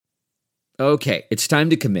Okay, it's time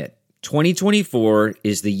to commit. 2024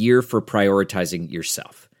 is the year for prioritizing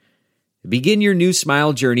yourself. Begin your new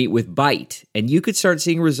smile journey with Byte, and you could start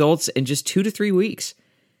seeing results in just 2 to 3 weeks.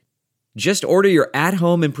 Just order your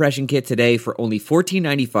at-home impression kit today for only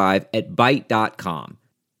 $14.95 at Byte.com.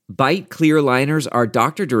 Byte clear liners are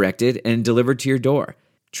doctor-directed and delivered to your door.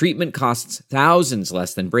 Treatment costs thousands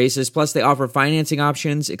less than braces, plus they offer financing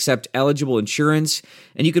options, accept eligible insurance,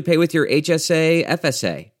 and you could pay with your HSA,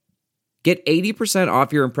 FSA. Get 80%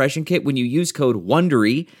 off your impression kit when you use code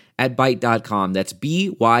WONDERY at Byte.com. That's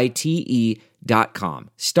BYTE.com.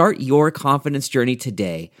 Start your confidence journey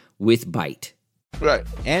today with Byte. Right.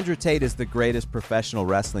 Andrew Tate is the greatest professional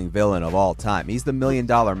wrestling villain of all time. He's the $1 Million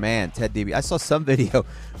Man, Ted DiBiase. I saw some video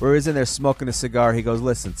where he's in there smoking a cigar. He goes,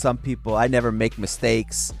 listen, some people, I never make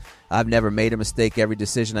mistakes. I've never made a mistake. Every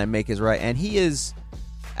decision I make is right. And he is...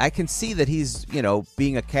 I can see that he's,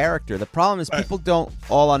 being a character. The problem is people don't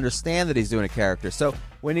all understand that he's doing a character. So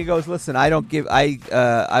when he goes, listen, I would give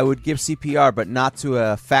CPR, but not to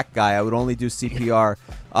a fat guy. I would only do CPR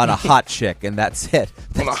on a hot chick, and that's it.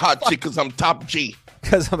 On a hot chick because I'm top G.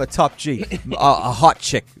 Because I'm a top G. A hot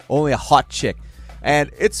chick. Only a hot chick. And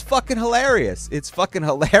it's fucking hilarious. It's fucking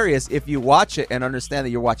hilarious if you watch it and understand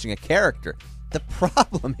that you're watching a character. The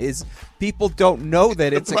problem is people don't know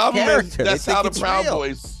that it's a character. That's how the Proud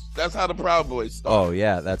Boys. That's how the Proud Boys start. Oh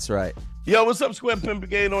yeah, that's right. Yo, what's up, Square Pimp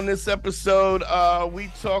Brigade? On this episode,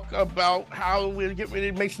 we talk about how we're getting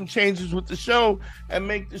ready to make some changes with the show and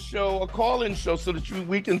make the show a call-in show so that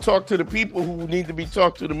we can talk to the people who need to be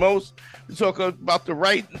talked to the most. We talk about the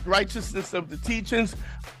righteousness of the teachings.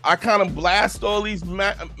 I kind of blast all these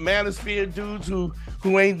manosphere dudes who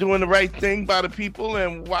ain't doing the right thing by the people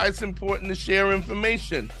and why it's important to share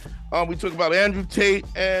information. We talk about Andrew Tate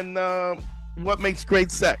and what makes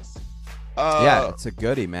great sex. Yeah, it's a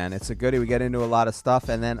goodie, man. It's a goodie. We get into a lot of stuff,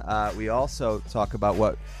 and then we also talk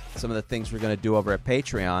about some of the things we're going to do over at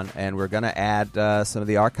Patreon, and we're going to add some of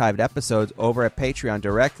the archived episodes over at Patreon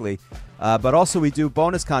directly. But also we do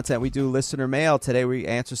bonus content. We do listener mail. Today we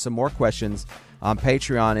answer some more questions on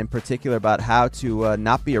Patreon, in particular about how to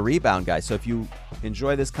not be a rebound guy. So if you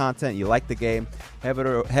enjoy this content, you like the game, head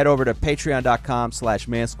over to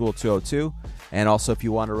patreon.com/manschool202. And also, if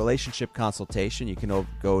you want a relationship consultation, you can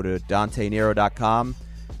go to DanteNero.com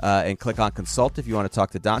and click on consult if you want to talk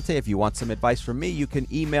to Dante. If you want some advice from me, you can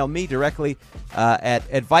email me directly at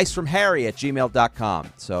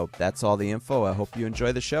advicefromharry@gmail.com. So that's all the info. I hope you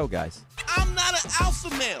enjoy the show, guys. I'm not an alpha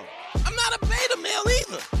male. I'm not a beta male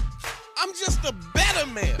either. I'm just a better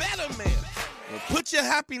man. Well, put your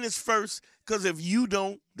happiness first, because if you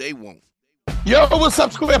don't, they won't. Yo, what's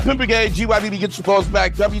up, Square Pimp Brigade? GYDD, get your balls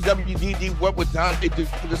back. WWDD, what would Dante do?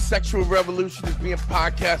 The sexual revolution is being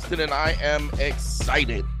podcasted, and I am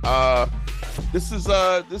excited. This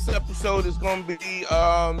episode is going to be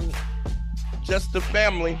just the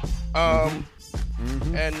family, and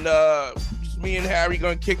just me and Harry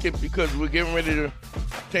going to kick it because we're getting ready to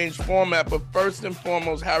change format. But first and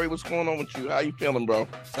foremost, Harry, what's going on with you? How you feeling, bro?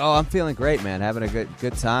 Oh, I'm feeling great, man. Having a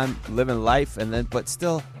good time, living life, but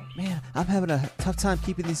still. Man, I'm having a tough time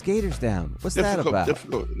keeping these gators down. What's that about?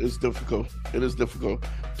 It's difficult. It is difficult.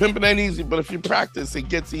 Pimping ain't easy, but if you practice, it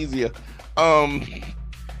gets easier.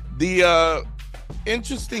 The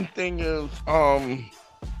interesting thing is, I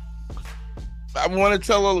want to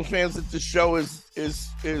tell all the fans that the show is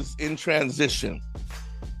in transition.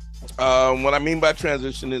 What I mean by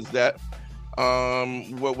transition is that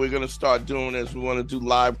what we're going to start doing is we want to do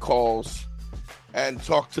live calls and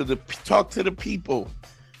talk to the people.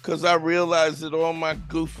 Because I realized that all my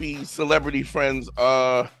goofy celebrity friends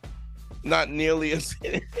are not nearly as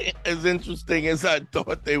interesting as I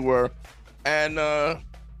thought they were. And, I've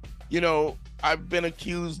been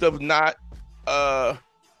accused of not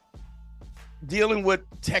dealing with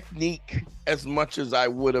technique as much as I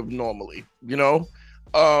would have normally,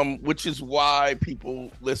 which is why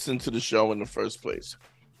people listen to the show in the first place.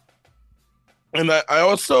 And I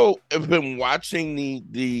also have been watching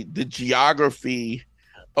the geography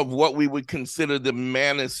of what we would consider the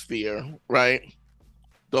manosphere, right?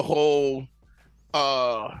 The whole,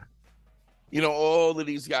 all of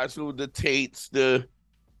these guys who are the Tates, the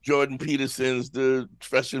Jordan Petersons, the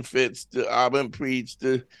Fresh and Fits, the Alvin Preach,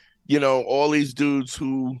 all these dudes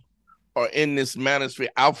who are in this manosphere,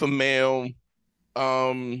 Alpha Male,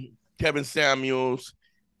 Kevin Samuels,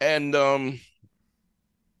 and to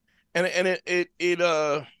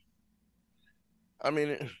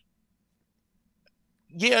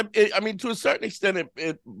a certain extent,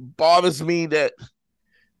 it bothers me that,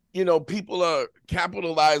 people are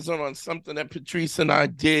capitalizing on something that Patrice and I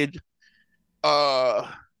did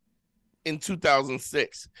in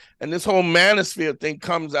 2006. And this whole manosphere thing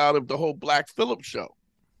comes out of the whole Black Phillip show.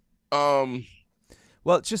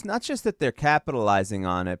 Well, it's just not just that they're capitalizing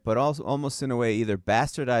on it, but also almost in a way either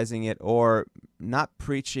bastardizing it or not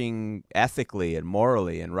preaching ethically and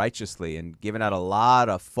morally and righteously and giving out a lot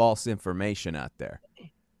of false information out there.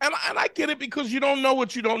 And I get it, because you don't know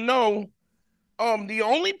what you don't know. The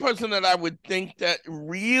only person that I would think that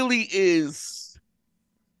really is,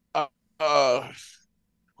 who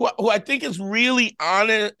I think is really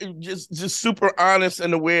honest, just super honest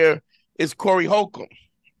and aware, is Corey Holcomb.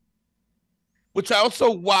 Which I also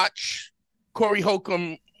watch Corey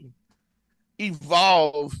Holcomb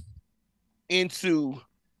evolve into.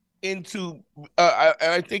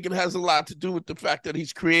 I think it has a lot to do with the fact that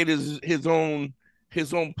he's created his own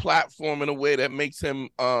platform in a way that makes him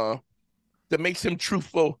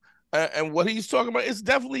truthful. And what he's talking about is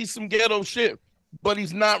definitely some ghetto shit, but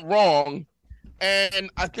he's not wrong. And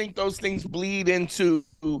I think those things bleed into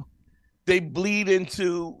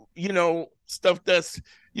stuff that's,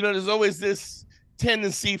 there's always this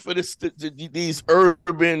tendency for these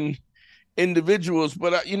urban individuals,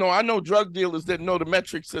 but I know drug dealers that know the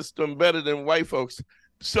metric system better than white folks.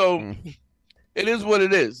 So it is what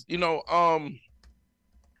it is,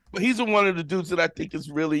 but he's one of the dudes that I think is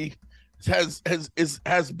really has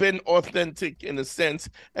been authentic in a sense,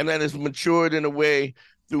 and that has matured in a way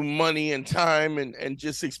through money and time and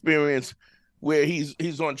just experience, where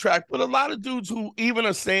he's on track. But a lot of dudes who even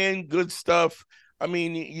are saying good stuff, I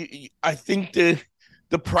mean, I think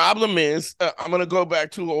the problem is, I'm going to go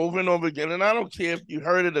back to over and over again, and I don't care if you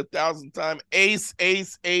heard it 1,000 times, ACE,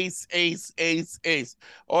 ACE, ACE, ACE, ACE, ACE,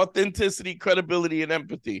 authenticity, credibility, and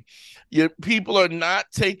empathy. People are not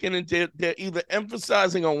taking it, they're either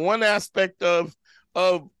emphasizing on one aspect of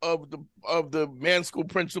the man school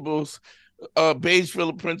principles, beige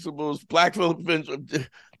Phillip principles, black Phillip principles.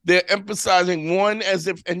 They're emphasizing one as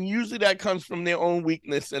if, and usually that comes from their own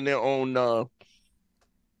weakness and their own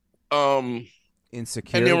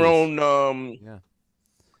insecurities. And their own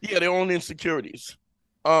their own insecurities.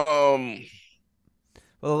 Well,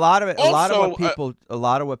 a lot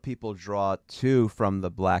of what people draw too from the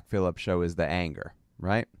Black Phillip show is the anger,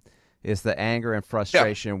 right? It's the anger and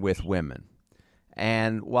frustration with women.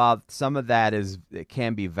 And while some of that it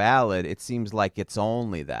can be valid, it seems like it's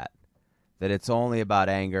only that it's only about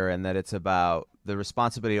anger, and that it's about the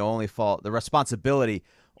responsibility only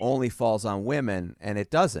falls on women, and it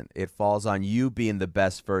doesn't. It falls on you being the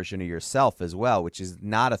best version of yourself as well, which is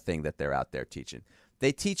not a thing that they're out there teaching.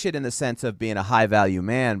 They teach it in the sense of being a high-value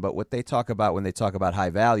man, but what they talk about when they talk about high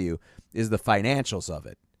value is the financials of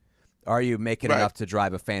it. Are you making enough to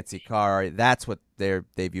drive a fancy car? That's what they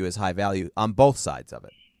view as high value on both sides of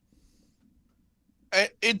it.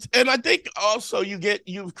 And I think also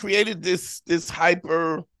you've created this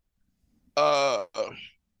hyper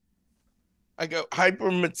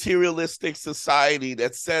hyper materialistic society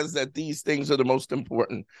that says that these things are the most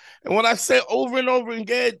important. And when I say over and over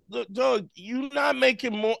again, Doug, you're not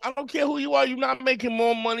making more. I don't care who you are. You're not making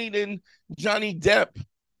more money than Johnny Depp,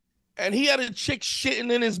 and he had a chick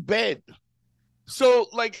shitting in his bed. So,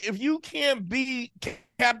 like, if you can't be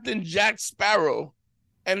Captain Jack Sparrow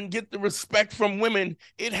and get the respect from women,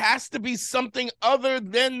 it has to be something other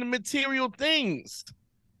than the material things.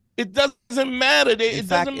 It doesn't matter. It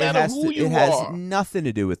doesn't matter who you are. It has nothing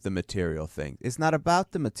to do with the material thing. It's not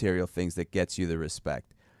about the material things that gets you the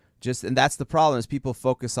respect. And that's the problem, is people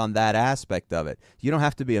focus on that aspect of it. You don't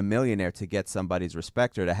have to be a millionaire to get somebody's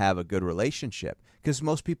respect or to have a good relationship, because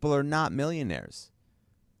most people are not millionaires.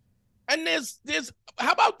 And there's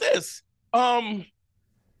how about this?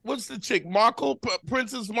 What's the chick? Markle,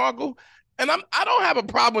 Princess Markle? And I don't have a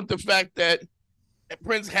problem with the fact that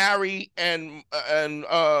Prince Harry and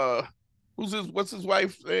what's his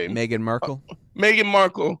wife's name? Meghan Markle. Meghan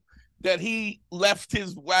Markle, that he left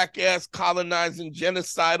his whack ass colonizing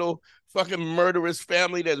genocidal fucking murderous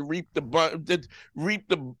family that reaped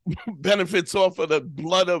the benefits off of the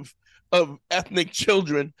blood of ethnic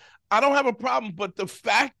children. I don't have a problem, but the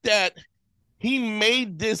fact that he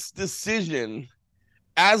made this decision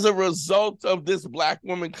as a result of this black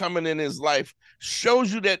woman coming in his life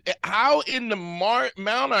shows you that how in the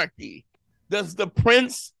monarchy does the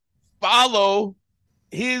prince follow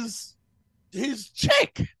his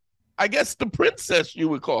chick? I guess the princess, you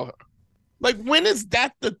would call her. Like, when is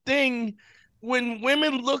that the thing? When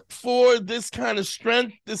women look for this kind of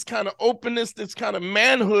strength, this kind of openness, this kind of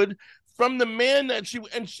manhood from the man that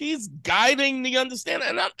she's guiding the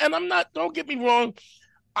understanding. And I'm not, don't get me wrong,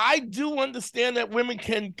 I do understand that women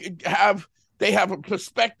have a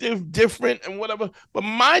perspective different and whatever, but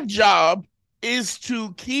my job is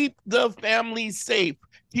to keep the family safe,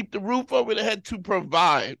 keep the roof over their head, to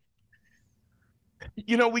provide.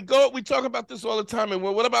 You know, we talk about this all the time. And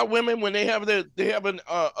what about women when they have an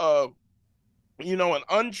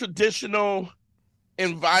untraditional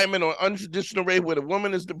environment or untraditional way where the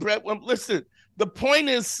woman is the breadwinner? Listen, the point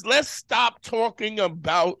is, let's stop talking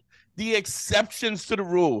about the exceptions to the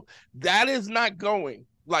rule. That is not going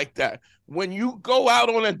like that. When you go out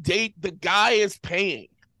on a date, the guy is paying.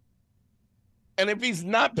 And if he's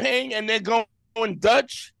not paying and they're going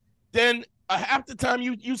Dutch, then half the time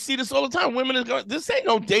you see this all the time. Women are going, this ain't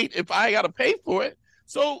no date if I got to pay for it.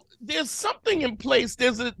 So there's something in place.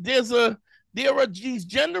 There are these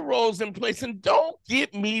gender roles in place. And don't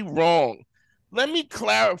get me wrong. Let me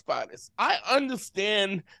clarify this. I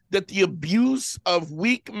understand that the abuse of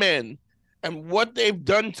weak men and what they've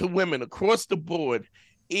done to women across the board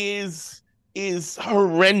is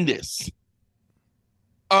horrendous.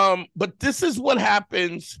 But this is what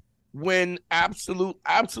happens when absolute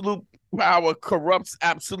power corrupts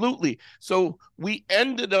absolutely. So we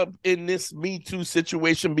ended up in this Me Too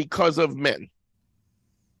situation because of men.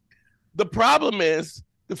 The problem is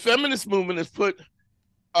the feminist movement has put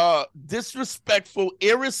disrespectful,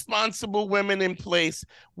 irresponsible women in place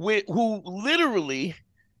who literally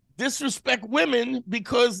disrespect women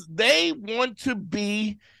because they want to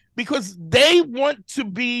be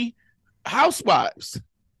housewives.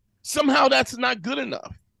 Somehow that's not good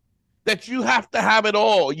enough. That you have to have it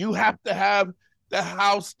all. You have to have the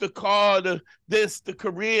house, the car, the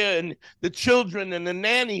career, and the children, and the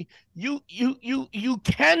nanny. You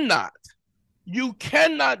cannot. You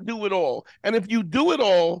cannot do it all. And if you do it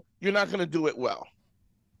all, you're not going to do it well.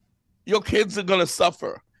 Your kids are going to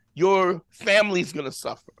suffer. Your family's going to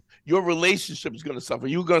suffer. Your relationship is going to suffer.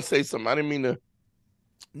 You were going to say something. I didn't mean to.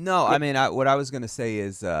 No, I mean, what I was going to say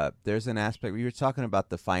is there's an aspect. We were talking about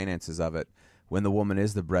the finances of it. When the woman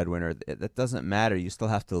is the breadwinner, that doesn't matter. You still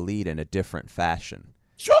have to lead in a different fashion.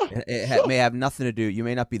 Sure. It may have nothing to do. You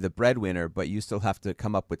may not be the breadwinner, but you still have to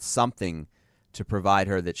come up with something to provide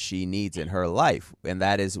her that she needs in her life, and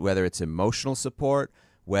that is whether it's emotional support,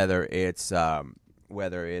 whether it's a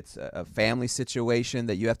family situation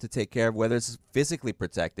that you have to take care of, whether it's physically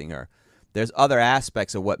protecting her. There's other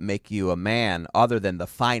aspects of what make you a man other than the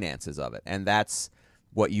finances of it, and that's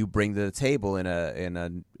what you bring to the table in a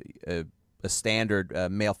standard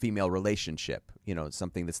male-female relationship. You know,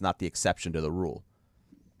 something that's not the exception to the rule.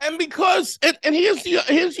 And because here's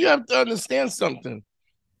you have to understand something.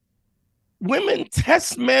 Women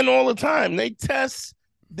test men all the time. They test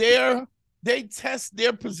their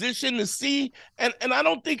position to see, and I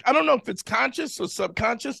don't know if it's conscious or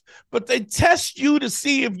subconscious, but they test you to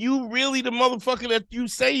see if you really the motherfucker that you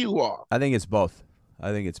say you are. I think it's both.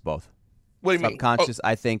 What do you mean? Subconscious.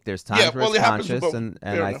 I think there's times where it's conscious, and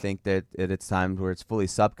I think that it's times where it's fully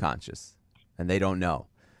subconscious, and they don't know.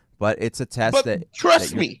 But it's a test that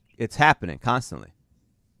trust me, it's happening constantly,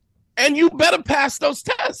 and you better pass those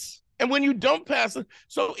tests. And when you don't pass it,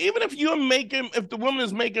 so even if the woman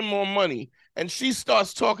is making more money and she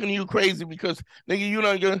starts talking to you crazy because nigga, you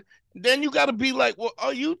know, then you got to be like, well,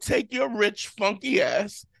 you take your rich funky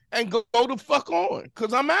ass and go the fuck on,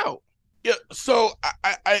 because I'm out. Yeah. So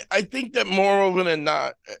I think that more often than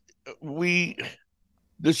not,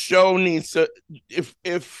 the show needs to,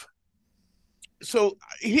 so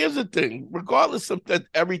here's the thing, regardless of that,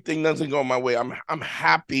 everything doesn't go my way. I'm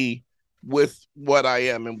happy with what I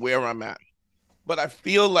am and where I'm at. But I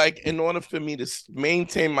feel like in order for me to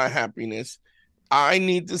maintain my happiness, I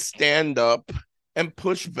need to stand up and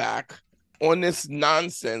push back on this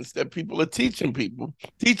nonsense that people are teaching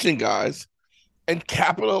guys, and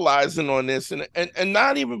capitalizing on this, and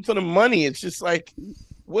not even for the money. It's just like,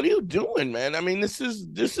 what are you doing, man? I mean, this is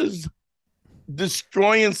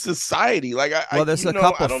destroying society. Like, there's a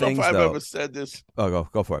couple I don't things, know if I've though. ever said this. Oh,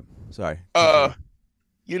 go for it. Sorry.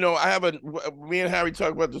 You know, me and Harry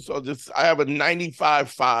talk about this all this. I have a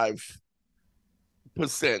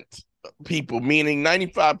 95.5% people, meaning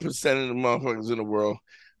 95% of the motherfuckers in the world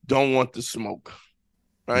don't want to smoke,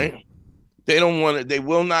 right? Mm. They don't want it. They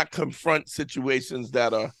will not confront situations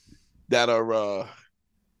that are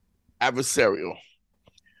adversarial.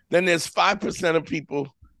 Then there's 5% of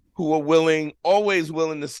people who are always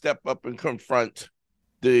willing to step up and confront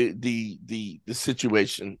the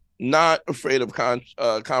situation, not afraid of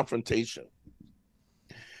confrontation.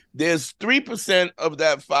 There's 3% of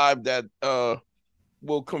that 5 that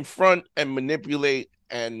will confront and manipulate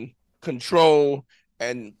and control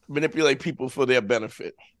and manipulate people for their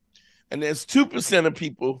benefit. And there's 2% of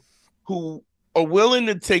people who are willing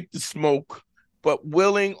to take the smoke, but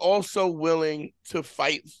also willing to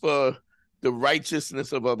fight for the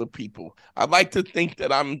righteousness of other people. I like to think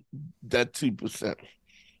that I'm that 2%.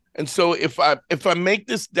 And so if I make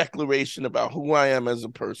this declaration about who I am as a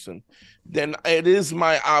person, then it is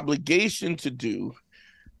my obligation to do,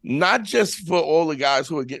 not just for all the guys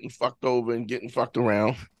who are getting fucked over and getting fucked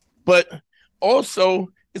around, but also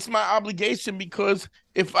it's my obligation because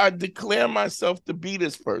if I declare myself to be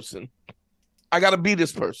this person, I got to be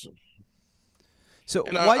this person. So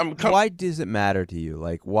why does it matter to you?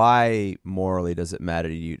 Like, why morally does it matter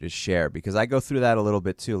to you to share? Because I go through that a little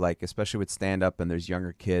bit too, like, especially with stand-up and there's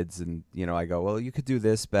younger kids and, you know, I go, well, you could do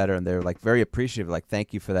this better. And they're, like, very appreciative, like,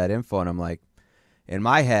 thank you for that info. And I'm like, in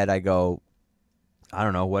my head, I go, I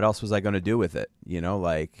don't know, what else was I going to do with it? You know,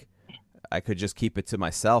 like, I could just keep it to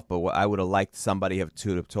myself, but I would have liked somebody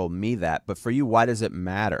to have told me that. But for you, why does it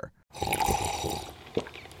matter?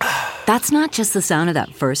 That's not just the sound of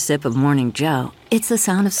that first sip of Morning Joe. It's the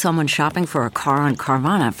sound of someone shopping for a car on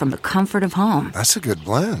Carvana from the comfort of home. That's a good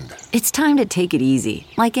blend. It's time to take it easy,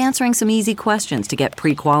 like answering some easy questions to get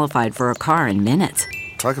pre-qualified for a car in minutes.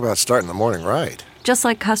 Talk about starting the morning right. Just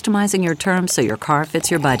like customizing your terms so your car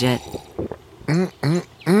fits your budget.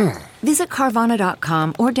 Visit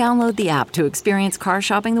Carvana.com or download the app to experience car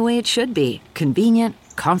shopping the way it should be. Convenient,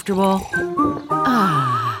 comfortable.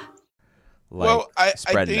 Ah. Like, well,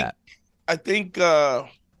 I think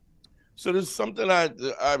so there's something I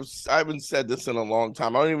haven't said this in a long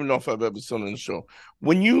time. I don't even know if I've ever said it on the show.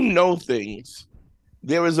 When you know things,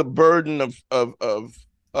 there is a burden of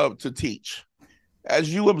to teach.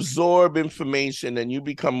 As you absorb information and you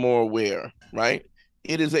become more aware, right?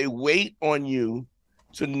 It is a weight on you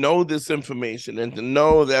to know this information and to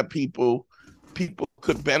know that people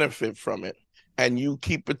could benefit from it, and you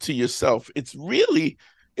keep it to yourself. It's really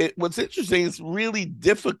what's interesting. It's really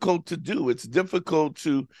difficult to do. It's difficult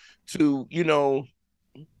to you know,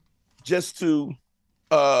 just to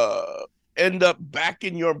end up back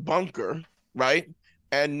in your bunker, right?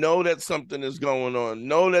 And know that something is going on.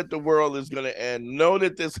 Know that the world is going to end. Know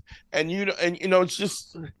that this, and you know, it's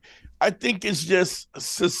just. I think it's just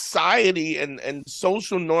society and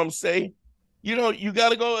social norms say, you know, you got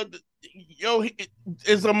to go, yo,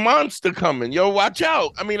 there's a monster coming. Yo, watch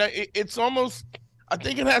out. I mean, it's almost, I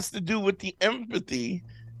think it has to do with the empathy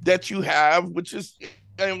that you have, which is,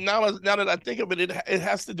 now that I think of it, it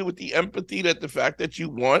has to do with the empathy, that the fact that you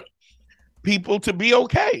want people to be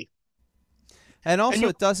okay. And also,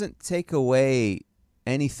 it doesn't take away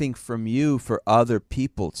anything from you for other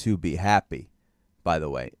people to be happy, by the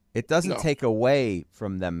way. It doesn't take away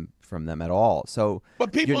from them at all. So,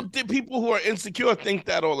 but people who are insecure think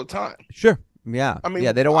that all the time. Sure, yeah. I mean,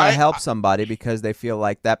 they don't want to help somebody because they feel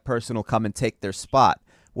like that person will come and take their spot.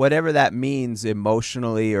 Whatever that means,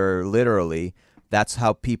 emotionally or literally, that's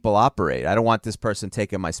how people operate. I don't want this person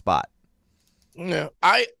taking my spot. Yeah,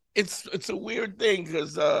 it's a weird thing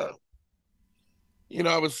because you know,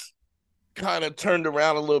 I was kind of turned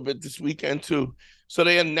around a little bit this weekend too. So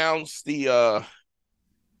they announced the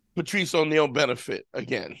Patrice O'Neal benefit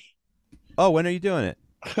again. Oh, when are you doing it?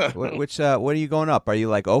 What are you going up? Are you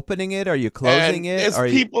like opening it? Are you closing it?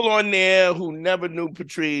 There's people on there who never knew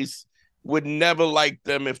Patrice, would never like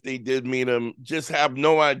them if they did meet him, just have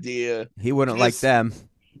no idea. He wouldn't like them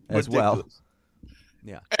as ridiculous.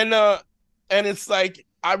 Well. Yeah. And it's like,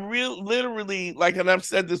 I literally, like, and I've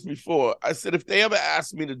said this before, I said, if they ever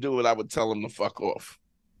asked me to do it, I would tell them to fuck off.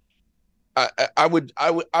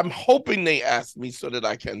 I'm hoping they ask me so that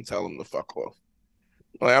I can tell them to fuck off.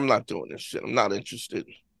 Like, I'm not doing this shit. I'm not interested.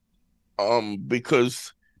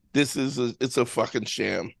 Because it's a fucking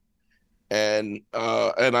sham. And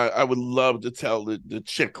I would love to tell the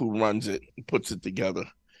chick who runs it, puts it together.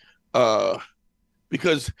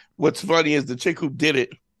 Because what's funny is the chick who did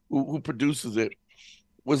it, who produces it,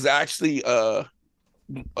 was actually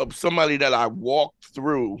somebody that I walked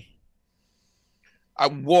through. I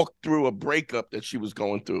walked through a breakup that she was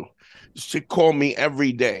going through. She called me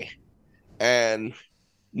every day, and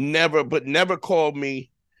never called me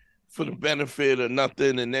for the benefit or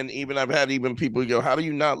nothing. And then I've had people go, "How do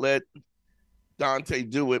you not let Dante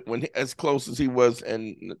do it when as close as he was?"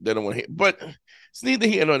 And they don't want to hear. But it's neither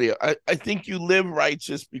here nor there. I think you live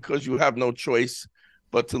righteous because you have no choice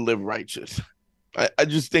but to live righteous. I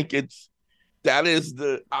just think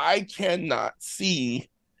I cannot see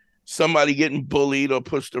somebody getting bullied or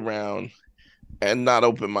pushed around and not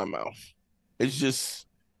open my mouth. It's just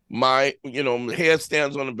my, hair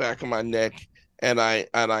stands on the back of my neck, and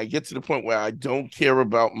I get to the point where I don't care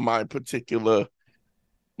about my particular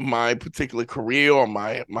career or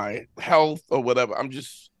my health or whatever. I'm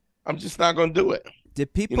just not going to do it.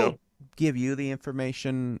 Did people give you the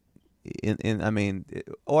information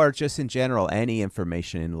or just in general, any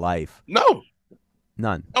information in life? No.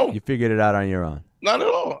 None. No. You figured it out on your own. Not at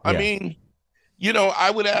all. Yeah. I mean, I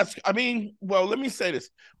would ask, well, let me say this.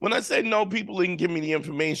 When I say no, people didn't give me the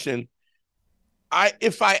information. I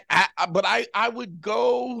would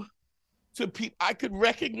go to people. I could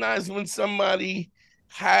recognize when somebody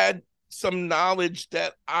had some knowledge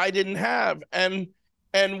that I didn't have. And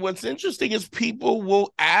what's interesting is people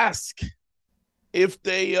will ask if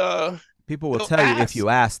they, people will tell you if you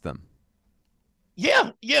ask them.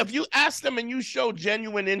 Yeah. If you ask them and you show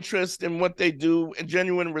genuine interest in what they do and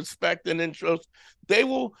genuine respect and interest, they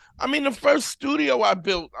will. The first studio I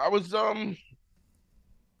built, I was doing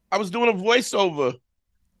a voiceover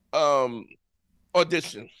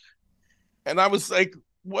audition, and I was like,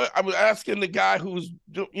 what? I was asking the guy who's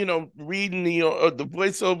reading the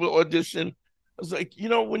voiceover audition. I was like,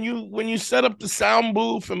 when you set up the sound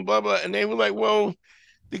booth and blah blah, and they were like, well.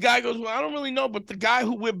 The guy goes, well, I don't really know, but the guy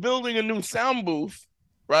who we're building a new sound booth,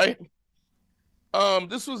 right?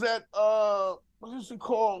 This was at what is it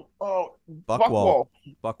called? Buckwall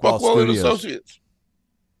and Studios. Associates,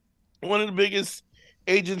 one of the biggest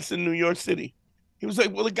agents in New York City. He was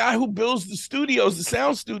like, well, the guy who builds the studios, the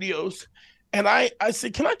sound studios, and I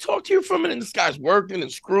said, can I talk to you for a minute? And this guy's working and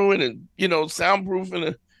screwing and soundproofing,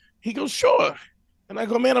 and he goes, sure. And I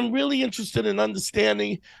go, man, I'm really interested in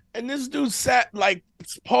understanding. And this dude sat,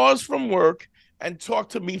 paused from work and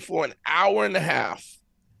talked to me for an hour and a half.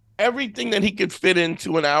 Everything that he could fit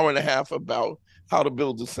into an hour and a half about how to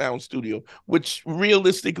build a sound studio, which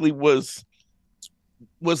realistically was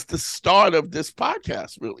the start of this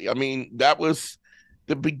podcast, really. That was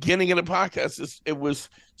the beginning of the podcast. It was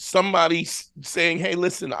somebody saying, hey,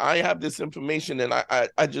 listen, I have this information and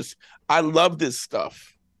I love this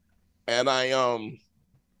stuff. And and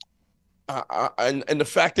the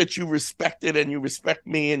fact that you respect it and you respect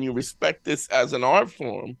me and you respect this as an art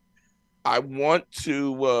form, I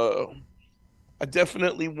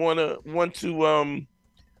definitely want to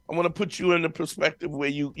put you in the perspective where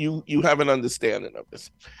you have an understanding of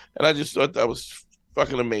this. And I just thought that was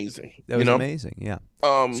fucking amazing. That was amazing, yeah.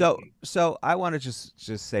 So I want to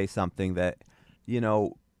just say something that,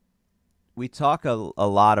 we talk a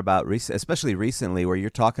lot about, especially recently, where you're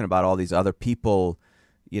talking about all these other people,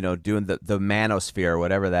 doing the manosphere,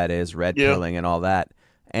 whatever that is, red pilling and all that.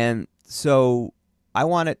 And so I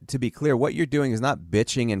want it to be clear, what you're doing is not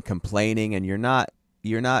bitching and complaining, and you're not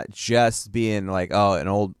just being like, oh, an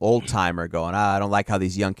old timer going, I don't like how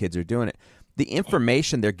these young kids are doing it. The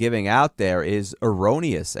information they're giving out there is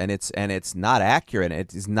erroneous, and it's not accurate.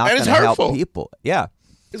 It is not going to help people. Yeah.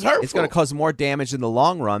 It's hurtful. It's going to cause more damage in the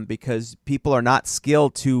long run because people are not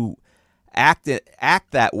skilled to act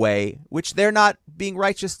that way, which they're not being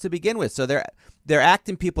righteous to begin with. So they're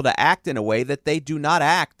acting people to act in a way that they do not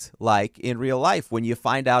act like in real life. When you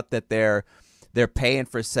find out that they're paying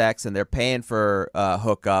for sex and they're paying for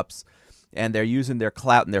hookups and they're using their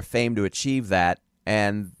clout and their fame to achieve that,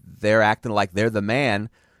 and they're acting like they're the man,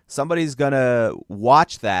 somebody's going to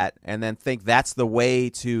watch that and then think that's the way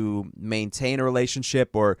to maintain a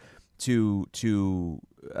relationship or to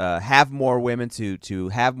have more women, to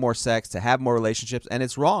have more sex, to have more relationships, and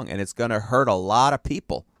it's wrong, and it's going to hurt a lot of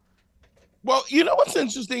people. Well, what's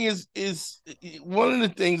interesting is one of the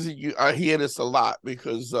things that I hear this a lot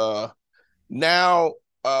because now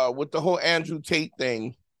with the whole Andrew Tate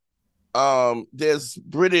thing, there's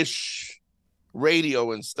British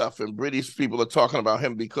radio and stuff, and British people are talking about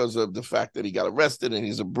him because of the fact that he got arrested and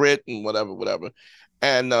he's a Brit and whatever.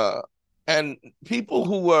 And people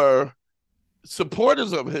who were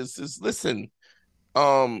supporters of his is, listen,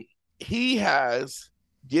 he has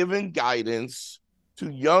given guidance to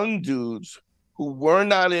young dudes who were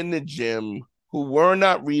not in the gym, who were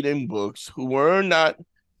not reading books, who were not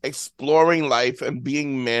exploring life and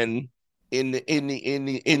being men in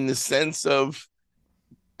the sense of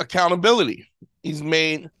accountability. He's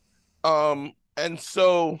made and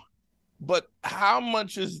so, but how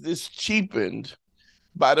much is this cheapened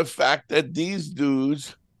by the fact that these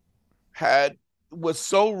dudes was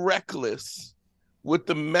so reckless with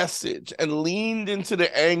the message and leaned into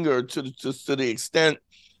the anger to the extent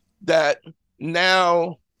that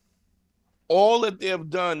now all that they have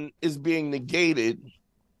done is being negated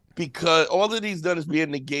because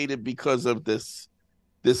of this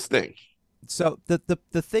thing. So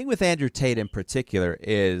the thing with Andrew Tate in particular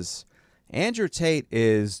is Andrew Tate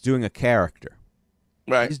is doing a character.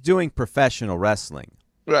 Right. He's doing professional wrestling.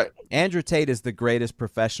 Right. Andrew Tate is the greatest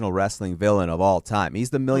professional wrestling villain of all time.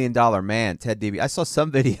 He's the $1 Million Man, Ted DiBiase. I saw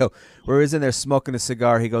some video where he was in there smoking a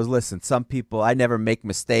cigar. He goes, listen, some people, I never make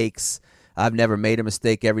mistakes. I've never made a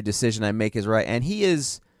mistake. Every decision I make is right. And he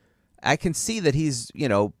is, I can see that he's,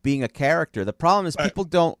 being a character. The problem is people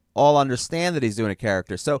don't all understand that he's doing a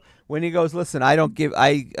character. So when he goes, listen, I would give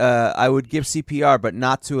CPR, but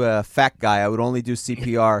not to a fat guy. I would only do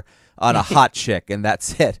CPR on a hot chick, and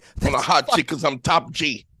that's it. On a hot chick because I'm top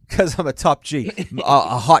G. Because I'm a top G.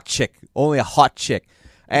 A hot chick. Only a hot chick.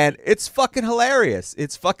 And it's fucking hilarious.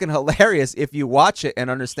 It's fucking hilarious if you watch it and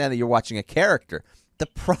understand that you're watching a character. The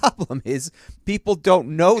problem is people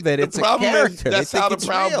don't know that it's a character. That's how the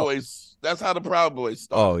Proud Boys. That's how the Proud Boys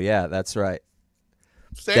start. Oh yeah, that's right.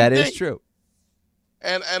 Same that thing. is true.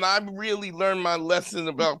 And I really learned my lesson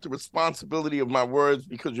about the responsibility of my words,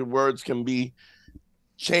 because your words can be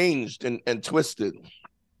changed and twisted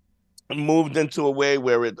and moved into a way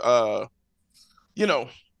where it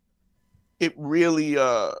it really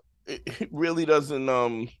doesn't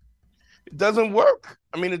it doesn't work.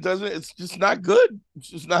 I mean, it's just not good. It's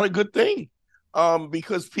just not a good thing.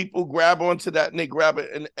 Because people grab onto that and they grab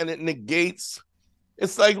it and it negates.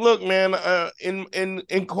 It's like, look, man,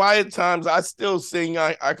 in quiet times, I still sing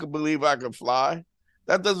I Could Believe I Could Fly.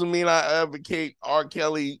 That doesn't mean I advocate R.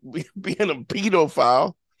 Kelly being a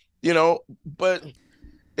pedophile, but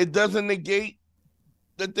it doesn't negate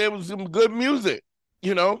that there was some good music,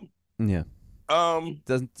 Yeah.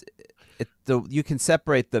 You can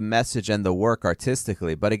separate the message and the work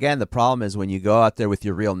artistically, but again, the problem is when you go out there with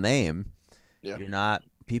your real name, you're not.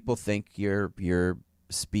 People think you're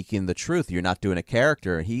speaking the truth. You're not doing a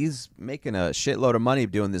character. He's making a shitload of money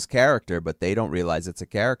doing this character, but they don't realize it's a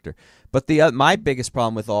character. But my biggest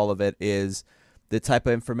problem with all of it is the type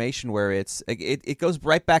of information where it goes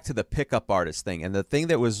right back to the pickup artist thing. And the thing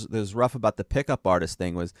that was rough about the pickup artist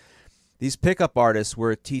thing was these pickup artists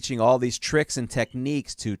were teaching all these tricks and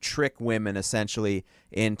techniques to trick women essentially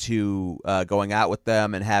into going out with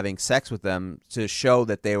them and having sex with them, to show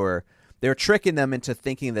that they were tricking them into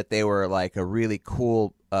thinking that they were like a really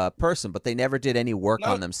cool person, but they never did any work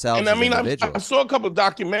on themselves. And I mean, I saw a couple of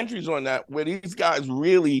documentaries on that where these guys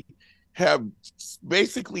really have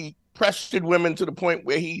basically pressured women to the point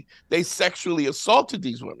where they sexually assaulted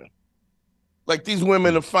these women. Like, these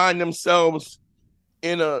women to find themselves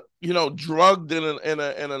in a drugged in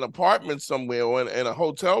an apartment somewhere or in a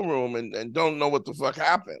hotel room and don't know what the fuck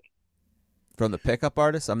happened. From the pickup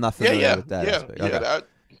artist, I'm not familiar with that. Okay.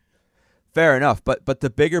 Fair enough, but the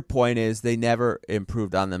bigger point is they never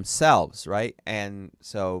improved on themselves, right? And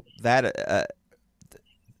so that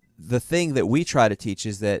the thing that we try to teach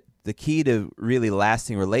is that the key to really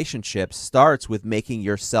lasting relationships starts with making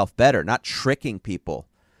yourself better, not tricking people,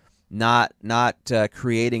 not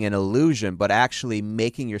creating an illusion, but actually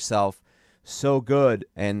making yourself so good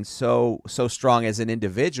and so strong as an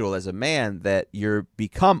individual, as a man, that you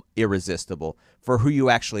become irresistible for who you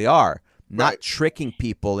actually are. Not tricking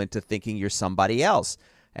people into thinking you're somebody else.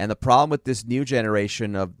 And the problem with this new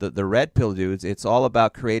generation of the red pill dudes, it's all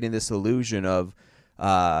about creating this illusion of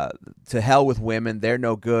to hell with women, they're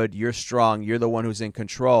no good, you're strong, you're the one who's in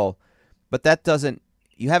control. But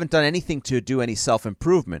you haven't done anything to do any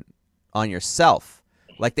self-improvement on yourself.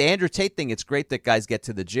 Like the Andrew Tate thing, it's great that guys get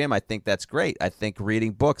to the gym. I think that's great. I think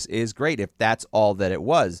reading books is great if that's all that it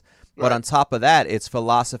was. Right. But on top of that, it's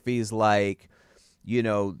philosophies like,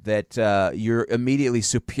 that you're immediately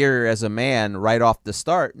superior as a man right off the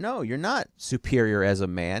start. No, you're not superior as a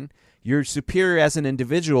man. You're superior as an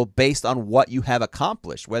individual based on what you have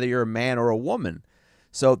accomplished, whether you're a man or a woman.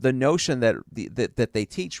 So the notion that they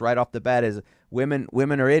teach right off the bat is women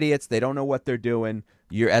are idiots. They don't know what they're doing.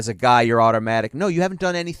 As a guy, you're automatic. No, you haven't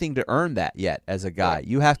done anything to earn that yet as a guy. Right.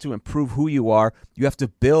 You have to improve who you are. You have to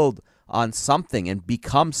build on something and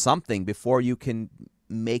become something before you can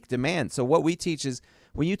make demands. So what we teach is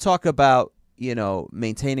when you talk about,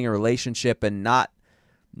 maintaining a relationship and not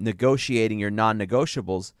negotiating your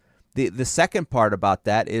non-negotiables, the second part about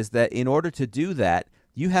that is that in order to do that,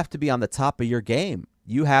 you have to be on the top of your game.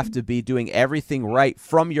 You have to be doing everything right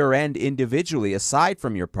from your end individually, aside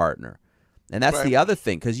from your partner. And that's the other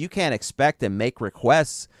thing, because you can't expect and make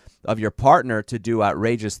requests of your partner to do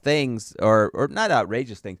outrageous things or not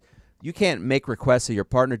outrageous things. You can't make requests of your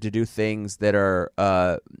partner to do things that are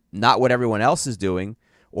not what everyone else is doing,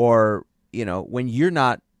 or when you're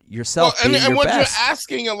not yourself. Well, and what best. You're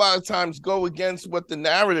asking a lot of times go against what the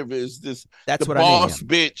narrative is. That's the what boss I mean,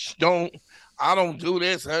 bitch. I don't do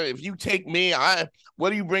this. If you take me, what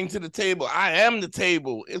do you bring to the table? I am the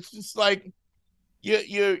table. It's just like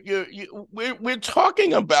we're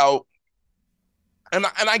talking about, and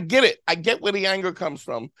I get it. I get where the anger comes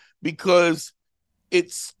from, because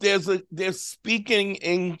they're speaking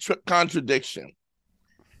in contradiction.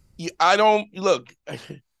 I don't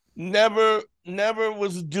never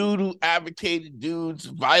was a dude who advocated dudes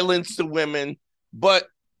violence to women, but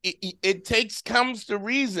it comes to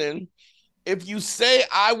reason if you say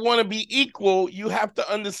I want to be equal, you have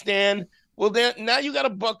to understand. Well, then now you got to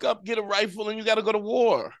buck up, get a rifle, and you got to go to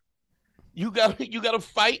war. You got to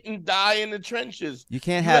fight and die in the trenches. You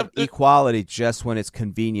can't have equality just when it's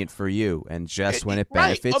convenient for you and just when it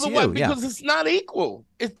benefits Otherwise, you. Because it's not equal.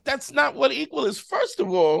 That's not what equal is. First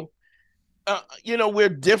of all, we're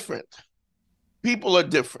different. People are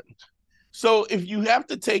different. So if you have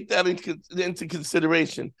to take that into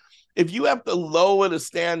consideration, if you have to lower the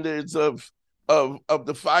standards of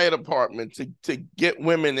the fire department to get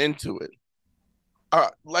women into it, I'm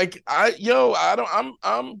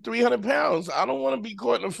 300 pounds. I don't want to be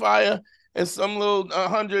caught in a fire and some little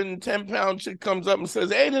 110-pound chick comes up and says,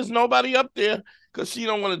 "Hey, there's nobody up there," because she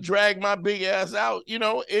don't want to drag my big ass out.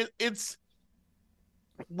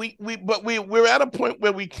 We're at a point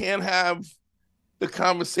where we can't have the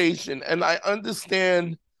conversation, and I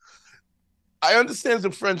understand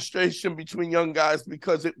the frustration between young guys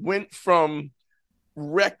because it went from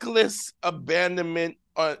reckless abandonment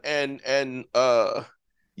and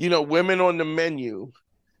women on the menu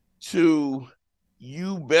to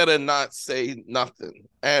you better not say nothing.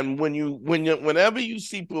 And whenever you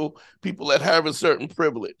see people that have a certain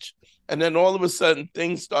privilege, and then all of a sudden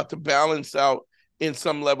things start to balance out in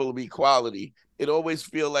some level of equality, it always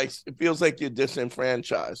feels like you're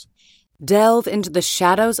disenfranchised. Delve into the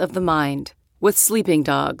shadows of the mind with Sleeping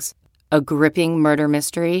Dogs, a gripping murder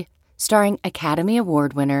mystery starring Academy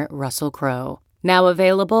Award winner Russell Crowe. Now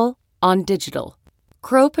available on digital.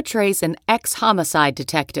 Crowe portrays an ex-homicide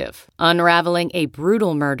detective unraveling a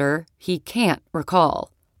brutal murder he can't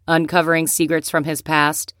recall. Uncovering secrets from his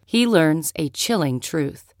past, he learns a chilling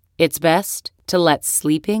truth. It's best to let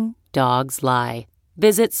sleeping dogs lie.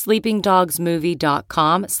 Visit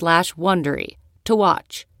sleepingdogsmovie.com/Wondery to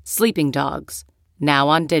watch Sleeping Dogs, now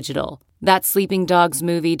on digital. That's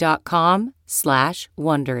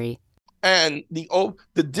sleepingdogsmovie.com/Wondery. And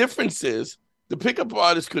the difference is the pickup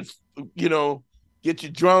artist could, get you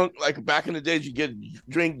drunk. Like back in the days, you get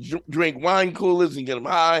drink wine coolers and get them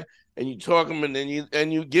high, and you talk them, and then you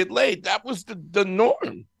get laid. That was the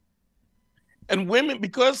norm. And women,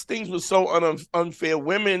 because things were so unfair,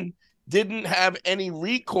 women didn't have any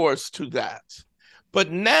recourse to that. But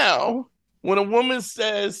now, when a woman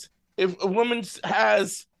if a woman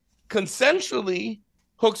has consensually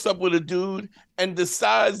hooks up with a dude and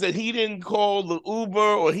decides that he didn't call the Uber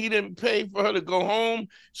or he didn't pay for her to go home,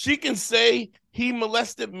 she can say he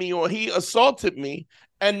molested me or he assaulted me.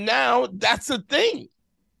 And now that's a thing.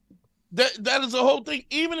 That is a whole thing.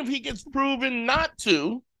 Even if he gets proven not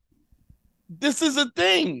to, this is a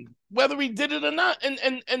thing, whether he did it or not. And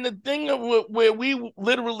the thing where we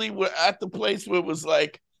literally were at the place where it was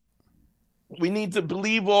like, we need to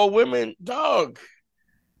believe all women, dog.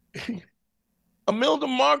 Imelda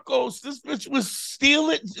Marcos, this bitch was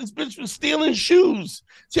stealing shoes.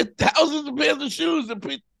 She had thousands of pairs of shoes, and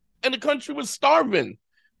the country was starving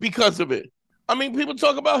because of it. I mean, people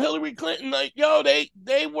talk about Hillary Clinton like, yo, they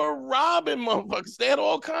were robbing motherfuckers. They had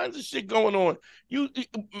all kinds of shit going on.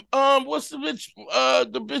 What's the bitch?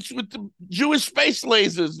 The bitch with the Jewish space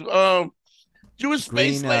lasers.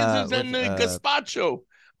 Space lasers and the gazpacho.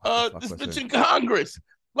 This bitch in Congress.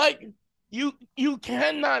 Like, you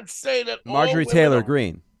cannot say that Marjorie Taylor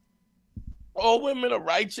Greene. All women are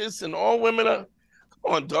righteous and all women are.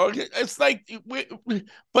 Come on, dog. It's like,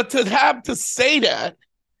 but to say that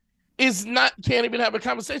is not, can't even have a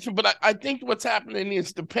conversation. But I think what's happening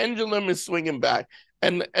is the pendulum is swinging back,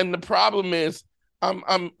 and the problem is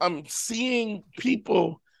I'm seeing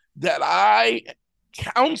people that I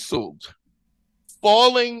counseled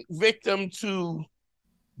falling victim to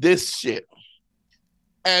this shit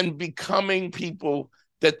and becoming people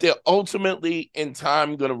that they're ultimately in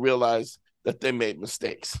time going to realize that they made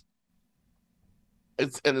mistakes.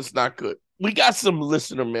 It's not good. We got some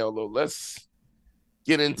listener mail though. Let's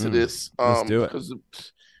get into this. Let's do it. Because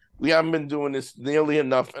we haven't been doing this nearly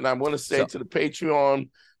enough. And I want to say to the Patreon,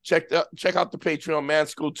 check out the Patreon,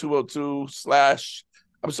 manschool202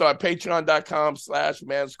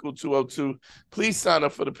 patreon.com/manschool202. Please sign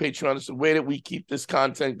up for the Patreon. It's the way that we keep this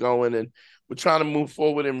content going, and we're trying to move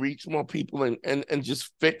forward and reach more people and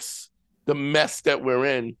just fix the mess that we're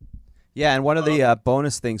in. Yeah, and one of the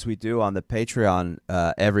bonus things we do on the Patreon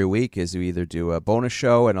every week is we either do a bonus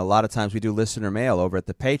show, and a lot of times we do listener mail over at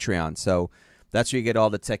the Patreon. So that's where you get all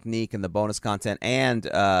the technique and the bonus content. And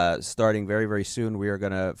starting very, very soon, we are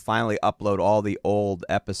going to finally upload all the old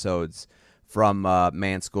episodes from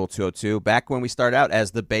Man School 202. Back when we started out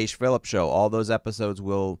as the Beige Phillip Show, all those episodes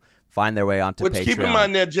will find their way onto Patreon. Keep in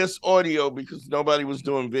mind they're just audio because nobody was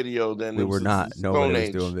doing video then. We were not. Nobody was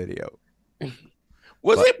doing video.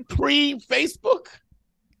 Was it pre-Facebook?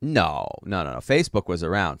 No. Facebook was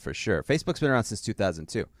around for sure. Facebook's been around since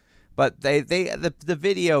 2002. But the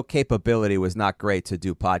video capability was not great to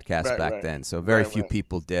do podcasts back then. So very few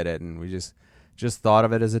people did it, and we just thought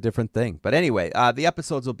of it as a different thing. But anyway, the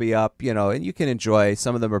episodes will be up, and you can enjoy.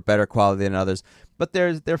 Some of them are better quality than others, but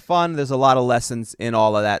they're fun. There's a lot of lessons in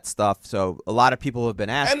all of that stuff. So a lot of people have been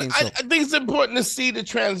asking. And I think it's important to see the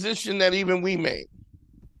transition that even we made.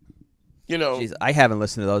 Jeez, I haven't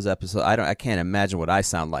listened to those episodes. I can't imagine what I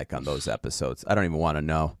sound like on those episodes. I don't even want to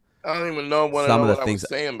know. I don't even know what Some of the what things I was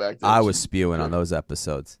saying back then. I was spewing on those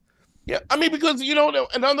episodes. Yeah, I mean, because,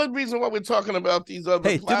 another reason why we're talking about these other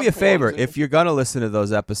Hey, do me a favor. If you're going to listen to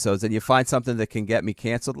those episodes and you find something that can get me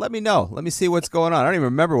canceled, let me know. Let me see what's going on. I don't even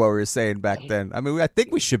remember what we were saying back then. I mean, I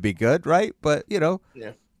think we should be good, right? But,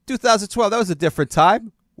 2012, that was a different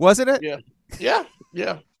time, wasn't it? Yeah.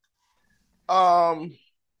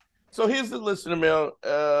 So here's the listener mail.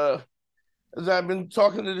 As I've been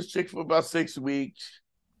talking to this chick for about 6 weeks,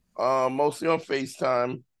 mostly on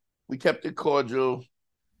FaceTime. We kept it cordial.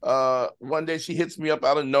 One day she hits me up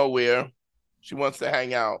out of nowhere. She wants to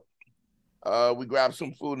hang out. We grab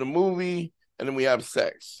some food and a movie, and then we have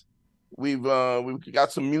sex. We've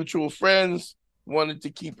got some mutual friends, wanted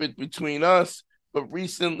to keep it between us, but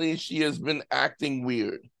recently she has been acting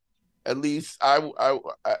weird. At least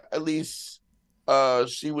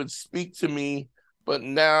she would speak to me, but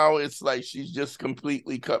now it's like she's just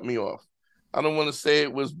completely cut me off. I don't want to say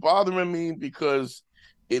it was bothering me because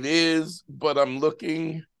it is, but I'm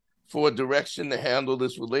looking for a direction to handle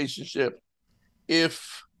this relationship.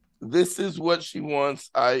 If this is what she wants,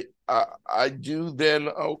 I do, then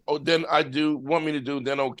I do want me to do,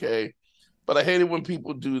 then okay. But I hate it when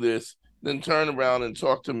people do this, then turn around and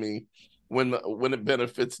talk to me when it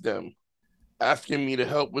benefits them, asking me to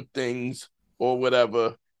help with things or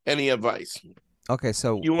whatever. Any advice? Okay,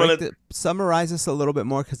 so you want to summarize this a little bit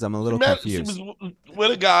more because I'm a little confused. She was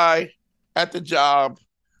with a guy at the job.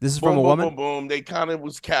 This is from a woman? Boom, boom, boom. They kind of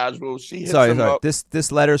was casual. She hits him up.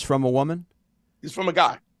 This letter's from a woman? It's from a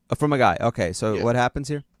guy. From a guy. Okay, so what happens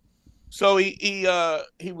here? So he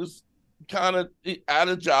was kind of at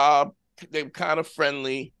a job. They were kind of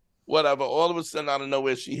friendly, whatever. All of a sudden, out of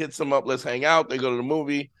nowhere, she hits him up. Let's hang out. They go to the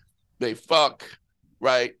movie. They fuck,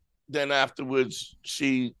 right? Then afterwards,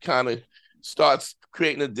 she kind of starts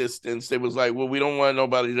creating a distance. They was like, well, we don't want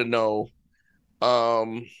nobody to know.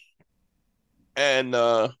 And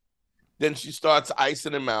then she starts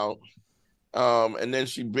icing him out. And then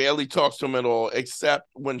she barely talks to him at all, except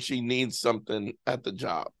when she needs something at the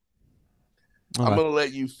job. Okay. I'm gonna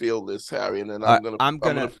let you feel this, Harry, and then I'm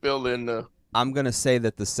gonna fill in the. I'm gonna say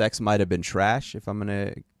that the sex might have been trash. If I'm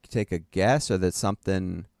gonna take a guess, or that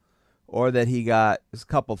something, or that he got a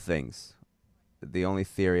couple things. The only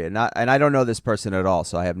theory, and I don't know this person at all,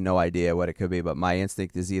 so I have no idea what it could be. But my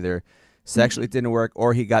instinct is either sexually it didn't work,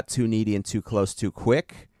 or he got too needy and too close too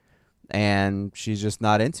quick, and she's just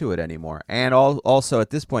not into it anymore. And also at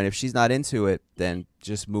this point, if she's not into it, then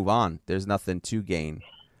just move on. There's nothing to gain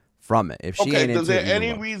from it. If she ain't into it, is there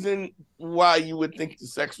any reason why you would think the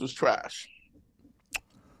sex was trash?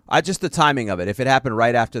 Just the timing of it. If it happened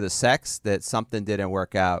right after the sex, that something didn't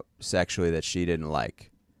work out sexually that she didn't like.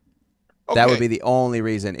 Okay. That would be the only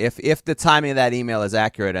reason. If the timing of that email is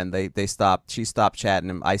accurate and she stopped chatting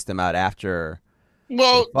him, iced him out after.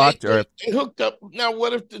 Well, they hooked up. Now,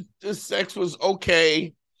 what if the sex was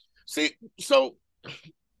okay? See, so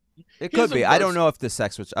it could be. I don't know if the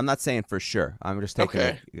sex was. I'm not saying for sure. I'm just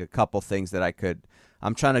taking a couple things that I could.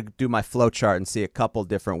 I'm trying to do my flow chart and see a couple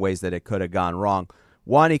different ways that it could have gone wrong.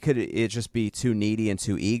 One, it just be too needy and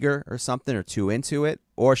too eager or something, or too into it,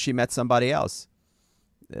 or she met somebody else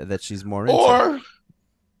that she's more into. Or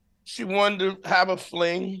she wanted to have a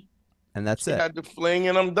fling. And that's it. She had the fling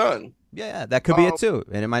and I'm done. Yeah, that could be it too.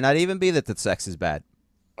 And it might not even be that the sex is bad.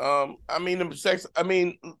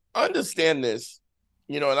 Understand this,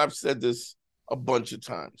 and I've said this a bunch of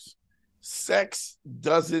times. Sex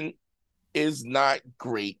is not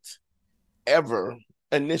great ever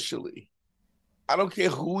initially. I don't care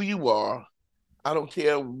who you are. I don't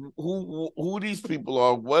care who these people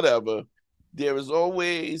are, whatever. There is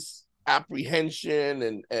always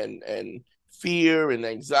apprehension and fear and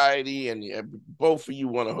anxiety, and both of you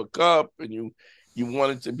want to hook up, and you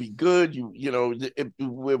want it to be good.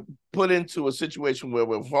 We're put into a situation where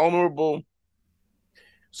we're vulnerable.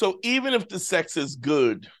 So even if the sex is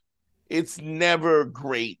good, it's never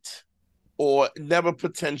great or never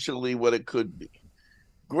potentially what it could be.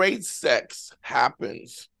 Great sex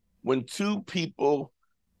happens when two people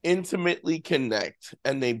intimately connect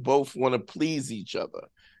and they both want to please each other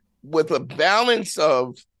with a balance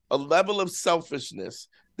of a level of selfishness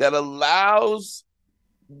that allows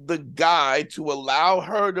the guy to allow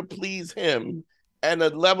her to please him, and a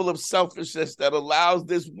level of selfishness that allows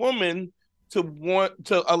this woman to want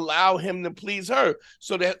to allow him to please her.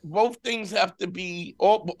 So that both things have to be,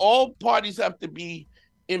 all parties have to be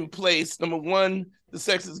in place. Number one, the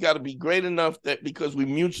sex has got to be great enough that because we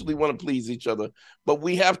mutually want to please each other, but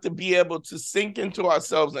we have to be able to sink into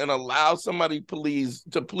ourselves and allow somebody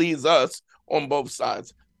to please us on both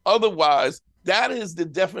sides. Otherwise, that is the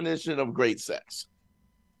definition of great sex.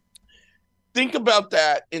 Think about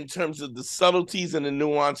that in terms of the subtleties and the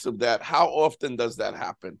nuance of that. How often does that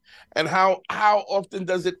happen? And how often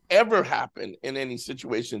does it ever happen in any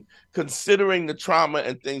situation, considering the trauma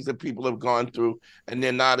and things that people have gone through and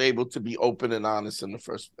they're not able to be open and honest in the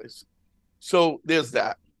first place? So there's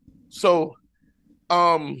that. So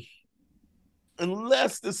unless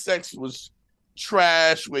the sex was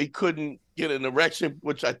trash, where he couldn't get an erection,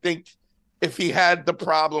 which I think if he had the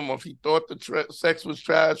problem, or if he thought the sex was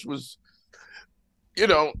trash, was, you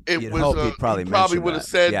know, it You'd was hope he'd probably would have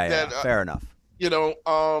said that. Fair enough. You know,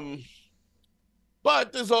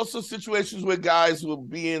 but there's also situations where guys will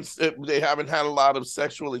be in, they haven't had a lot of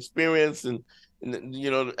sexual experience, and you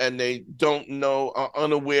know, and they don't know, are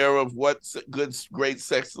unaware of what great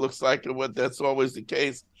sex looks like, and what that's always the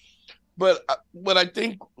case. But I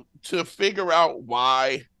think to figure out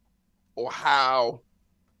why or how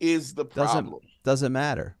is the problem. Doesn't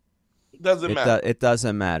matter. It doesn't matter. It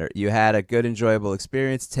doesn't matter. You had a good, enjoyable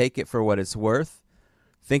experience. Take it for what it's worth.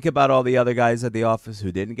 Think about all the other guys at the office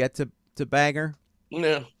who didn't get to bang her.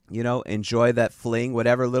 Yeah. You know, enjoy that fling,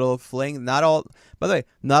 whatever little fling. Not all, by the way,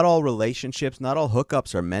 not all relationships, not all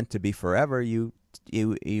hookups are meant to be forever. You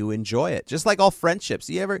enjoy it, just like all friendships.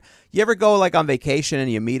 You ever go like on vacation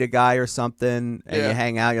and you meet a guy or something and you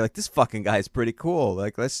hang out. You're like, this fucking guy is pretty cool.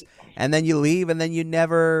 Like, and then you leave and then you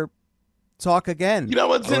never talk again. You know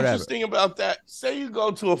what's interesting about that? Say you go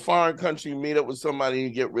to a foreign country, meet up with somebody, and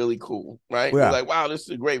you get really cool, right? Yeah. You're like, wow, this is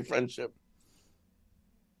a great friendship.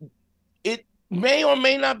 It may or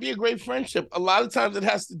may not be a great friendship. A lot of times it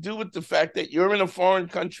has to do with the fact that you're in a foreign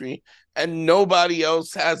country and nobody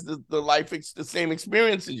else has the same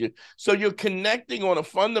experience as you. So you're connecting on a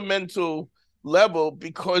fundamental level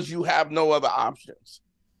because you have no other options.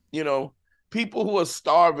 You know, people who are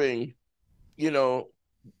starving, you know,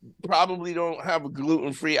 probably don't have a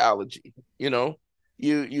gluten-free allergy. You know,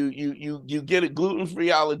 you get a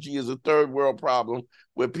gluten-free allergy is a third world problem,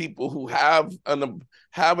 where people who have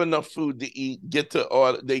enough food to eat they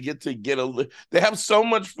have so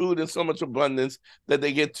much food and so much abundance that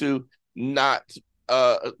they get to they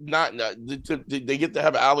get to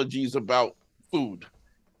have allergies about food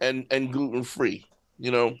and gluten-free.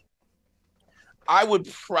 You know, I would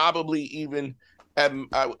probably even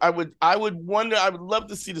I would wonder, I would love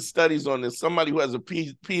to see the studies on this. Somebody who has a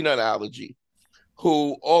peanut allergy,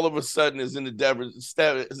 who all of a sudden is in the desert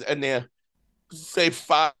and they're, say,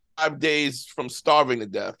 5 days from starving to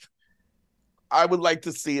death. I would like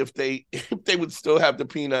to see if they would still have the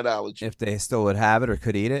peanut allergy. If they still would have it or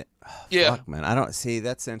could eat it. Oh, yeah, fuck, man. I don't see.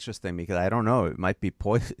 That's interesting because I don't know. It might be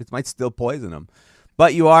poison. It might still poison them.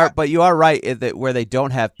 But you are right that where they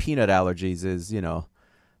don't have peanut allergies is, you know,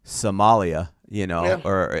 Somalia, you know,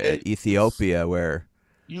 or Ethiopia, where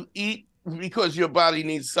you eat because your body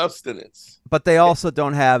needs sustenance. But they also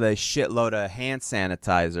don't have a shitload of hand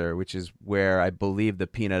sanitizer, which is where I believe the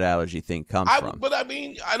peanut allergy thing comes from. But I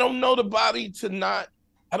mean, I don't know the body to not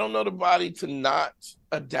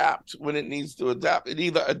adapt when it needs to adapt. It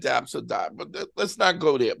either adapts or dies. But let's not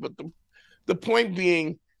go there. But the point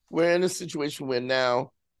being, we're in a situation where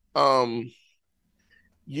now,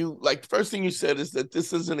 you, like, first thing you said is that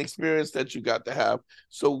this is an experience that you got to have.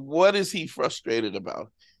 So what is he frustrated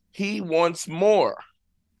about? He wants more.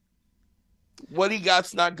 What he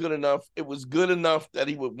got's not good enough. It was good enough that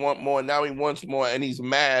he would want more. Now he wants more, and he's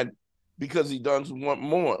mad because he does want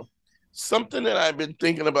more. Something that I've been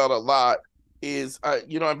thinking about a lot is, I've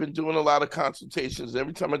been doing a lot of consultations.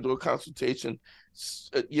 Every time I do a consultation,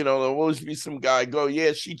 there'll always be some guy go,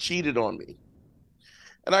 yeah, she cheated on me.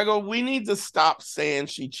 And I go, we need to stop saying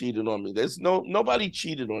she cheated on me. There's nobody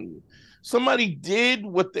cheated on you. Somebody did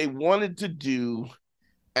what they wanted to do,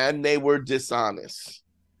 and they were dishonest.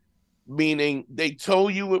 Meaning they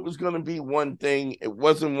told you it was going to be one thing, it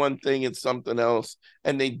wasn't one thing, it's something else,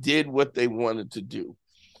 and they did what they wanted to do.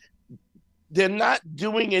 They're not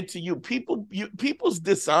doing it to you. People's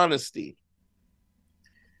dishonesty,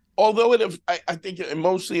 although I think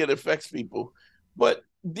emotionally it affects people, but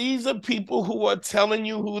these are people who are telling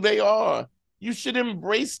you who they are. You should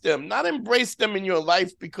embrace them, not embrace them in your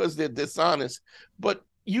life because they're dishonest, but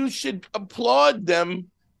you should applaud them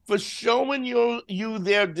for showing you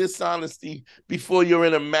their dishonesty before you're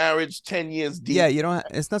in a marriage 10 years deep. Yeah, you don't.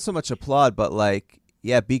 It's not so much applaud, but like,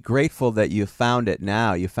 yeah, be grateful that you found it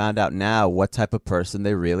now. You found out now what type of person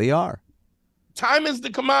they really are. Time is the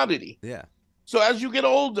commodity. Yeah. So as you get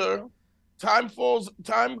older, time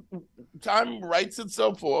writes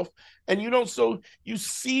itself off, and you don't. So you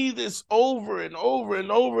see this over and over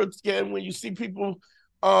and over again when you see people,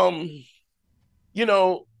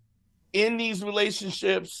 in these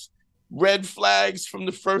relationships, red flags from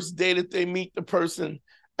the first day that they meet the person,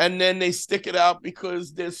 and then they stick it out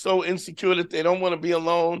because they're so insecure that they don't want to be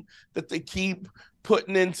alone, that they keep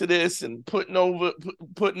putting into this and putting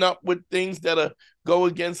up with things that go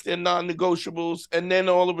against their non-negotiables. And then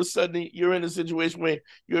all of a sudden you're in a situation where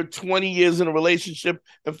you're 20 years in a relationship,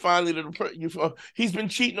 and finally he's been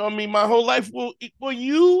cheating on me my whole life. Well,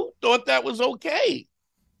 you thought that was okay.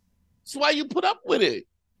 That's why you put up with it.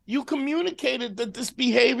 You communicated that this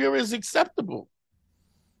behavior is acceptable.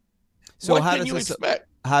 So what can you expect?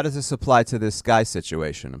 How does this apply to this guy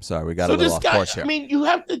situation? I'm sorry, we got a little off course here. I mean, you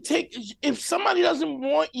have to take, if somebody doesn't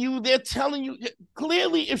want you, they're telling you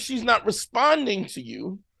clearly. If she's not responding to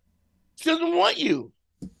you, she doesn't want you.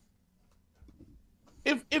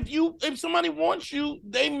 If somebody wants you,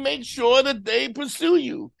 they make sure that they pursue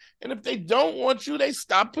you, and if they don't want you, they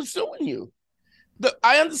stop pursuing you.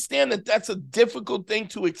 I understand that that's a difficult thing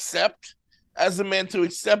to accept as a man, to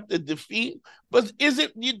accept the defeat, but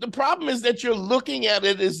the problem is that you're looking at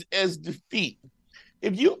it as defeat.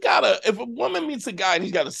 If a woman meets a guy and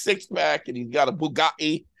he's got a six pack and he's got a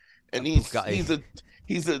Bugatti and he's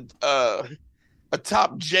a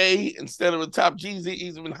top J instead of a top G, he's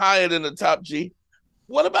even higher than a top G.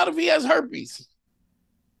 What about if he has herpes?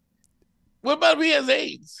 What about if he has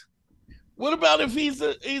AIDS? What about if he's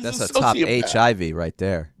That's a a top sociopath? HIV right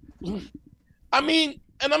there. I mean,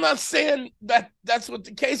 and I'm not saying that that's what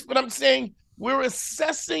the case, but I'm saying we're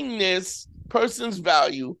assessing this person's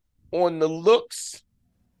value on the looks,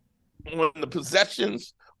 on the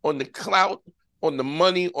possessions, on the clout, on the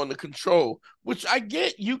money, on the control, which I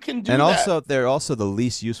get. You can do and that. And also, they're also the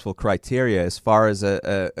least useful criteria as far as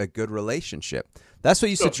a good relationship. That's what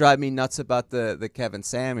used to drive me nuts about the Kevin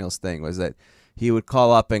Samuels thing, was that he would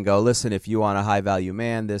call up and go, listen, if you want a high-value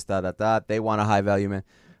man, this, they want a high-value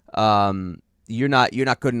man. You're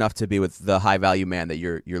not good enough to be with the high-value man that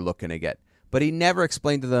you're looking to get. But he never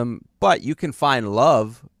explained to them, but you can find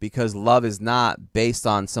love, because love is not based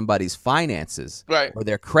on somebody's finances, right, or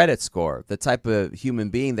their credit score. The type of human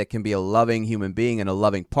being that can be a loving human being and a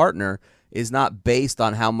loving partner is not based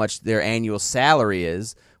on how much their annual salary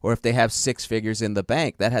is, or if they have six figures in the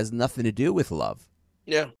bank. That has nothing to do with love.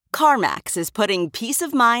 Yeah. CarMax is putting peace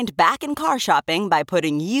of mind back in car shopping by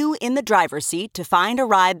putting you in the driver's seat to find a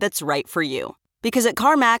ride that's right for you. Because at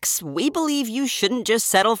CarMax, we believe you shouldn't just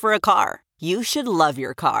settle for a car. You should love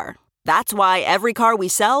your car. That's why every car we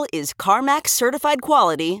sell is CarMax certified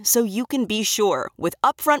quality, so you can be sure, with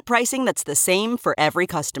upfront pricing that's the same for every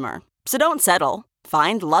customer. So don't settle.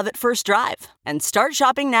 Find love at first drive and start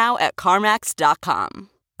shopping now at CarMax.com.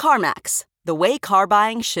 CarMax, the way car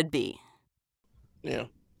buying should be. Yeah.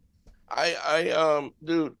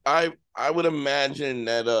 Dude, I would imagine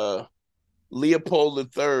that Leopold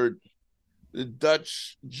III, the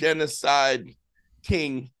Dutch genocide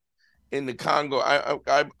king in the Congo,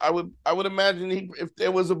 I would imagine if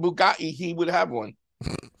there was a Bugatti, he would have one.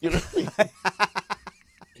 You know what I mean?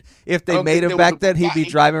 If they made him back then, he'd be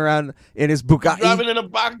driving around in his Bugatti. Driving in a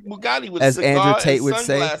Bugatti with as cigar Andrew Tate and would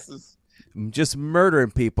sunglasses. Say, just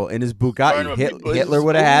murdering people in his Bugatti. Hitler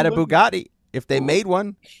would have had a Bugatti if they made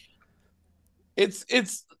one. It's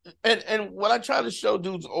and what I try to show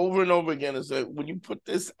dudes over and over again is that when you put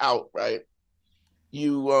this out, right,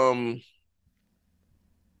 you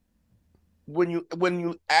when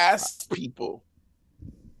you ask people,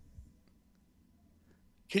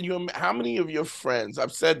 how many of your friends,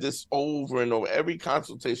 I've said this over and over, every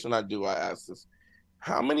consultation I do, I ask this,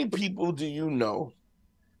 how many people do you know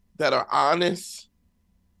that are honest,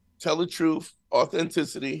 tell the truth,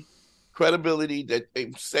 authenticity, credibility, that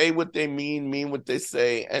they say what they mean what they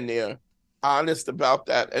say, and they're honest about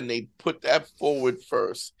that, and they put that forward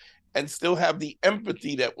first, and still have the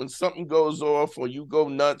empathy that when something goes off or you go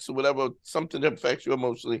nuts or whatever, something that affects you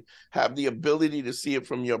emotionally, have the ability to see it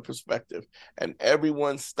from your perspective. And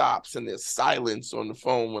everyone stops and there's silence on the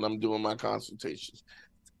phone when I'm doing my consultations.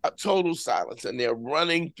 A total silence, and they're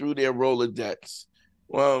running through their Rolodex.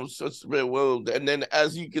 And then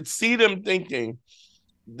as you could see them thinking,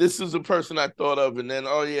 this is a person I thought of, and then,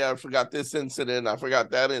 oh yeah, I forgot this incident, I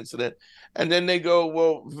forgot that incident. And then they go,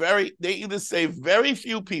 well, they either say very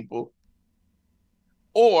few people,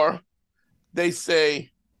 or they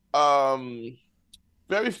say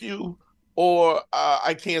very few, or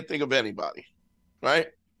I can't think of anybody, right?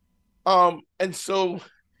 And so,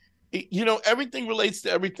 everything relates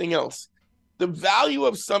to everything else. The value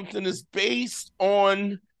of something is based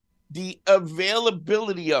on the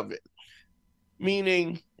availability of it.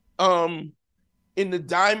 Meaning, in the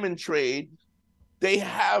diamond trade, they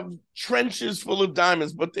have trenches full of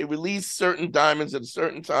diamonds, but they release certain diamonds at a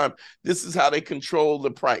certain time. This is how they control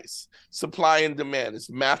the price, supply and demand. It's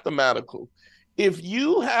mathematical. If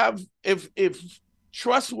you have, if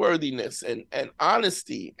trustworthiness and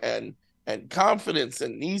honesty and confidence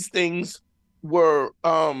and these things were,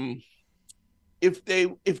 if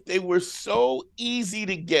they were so easy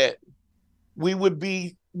to get, we would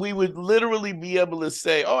literally be able to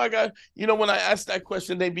say, oh, I got, when I ask that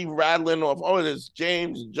question, they'd be rattling off, oh, there's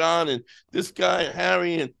James and John and this guy and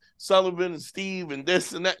Harry and Sullivan and Steve and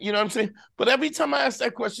this and that, you know what I'm saying? But every time I ask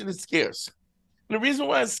that question, it's scarce. And the reason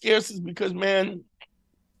why it's scarce is because, man,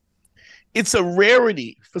 it's a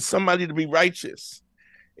rarity for somebody to be righteous.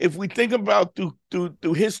 If we think about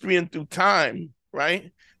through history and through time,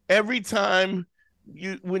 right? Every time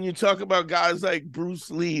when you talk about guys like Bruce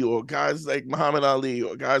Lee or guys like Muhammad Ali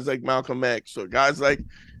or guys like Malcolm X or guys like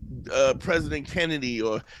President Kennedy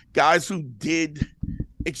or guys who did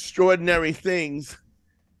extraordinary things,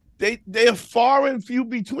 they are far and few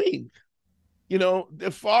between.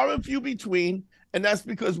 They're far and few between, and that's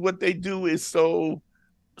because what they do is so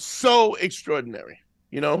extraordinary,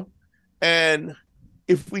 and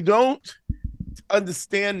if we don't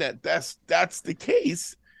understand that that's the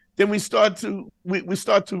case, then we start to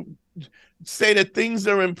say that things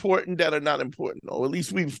are important that are not important, or at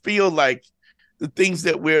least we feel like the things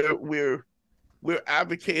that we're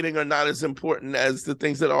advocating are not as important as the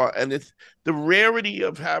things that are. And it's the rarity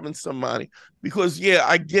of having somebody, because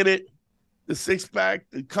I get it, the six-pack,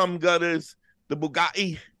 the cum gutters, the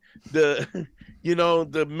Bugatti, the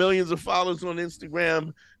the millions of followers on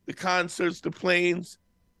Instagram, the concerts, the planes.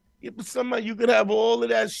 Yeah, but somebody, you could have all of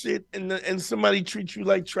that shit and somebody treat you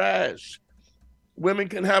like trash. Women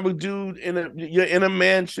can have a dude you're in a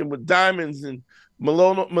mansion with diamonds and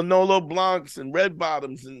Manolo Blancs and red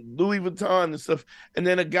bottoms and Louis Vuitton and stuff, and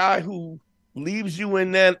then a guy who leaves you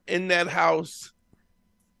in that house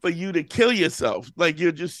for you to kill yourself, like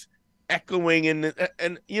you're just echoing and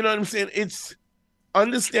you know what I'm saying? It's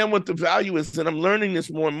understand what the value is, and I'm learning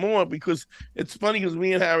this more and more, because it's funny, because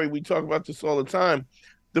me and Harry, we talk about this all the time.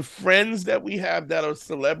 The friends that we have that are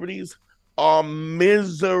celebrities are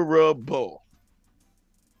miserable.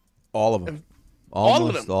 All of them. All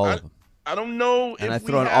of them. I don't know. And if I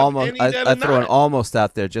throw an almost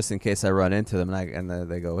out there just in case I run into them, and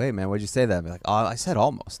they go, "Hey man, what'd you say that?" I'm like, "Oh, I said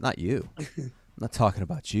almost, not you. I'm not talking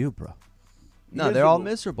about you, bro." No, They're all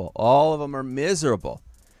miserable. All of them are miserable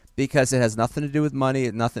because it has nothing to do with money,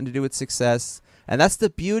 nothing to do with success. And that's the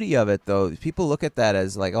beauty of it, though. People look at that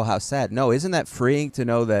as like, oh, how sad. No, isn't that freeing to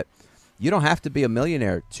know that you don't have to be a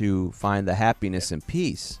millionaire to find the happiness and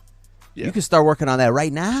peace? Yeah. You can start working on that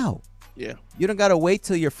right now. Yeah. You don't got to wait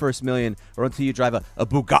till your first million or until you drive a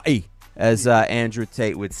Bugatti, as Andrew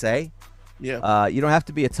Tate would say. Yeah. You don't have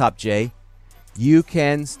to be a top J. You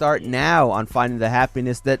can start now on finding the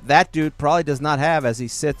happiness that dude probably does not have, as he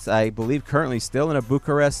sits, I believe, currently still in a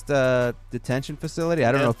Bucharest detention facility.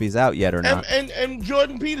 I don't know if he's out yet or not. And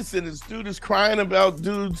Jordan Peterson, this dude is crying about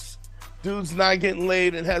dudes not getting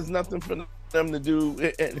laid and has nothing for them to do,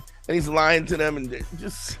 and he's lying to them, and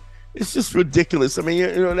it's just ridiculous. I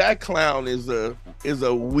mean, that clown is a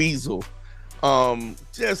weasel,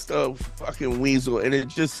 just a fucking weasel,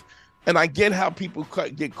 and I get how people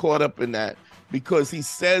get caught up in that, because he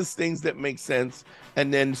says things that make sense,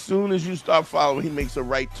 and then as soon as you start following, he makes a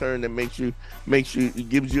right turn that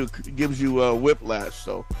gives you a whiplash.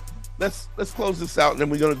 So let's close this out, and then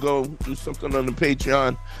we're gonna go do something on the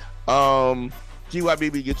Patreon.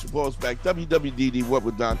 GYBB, get your balls back. WWDD, what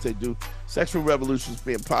would Dante do? Sexual Revolutions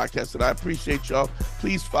being podcasted. I appreciate y'all.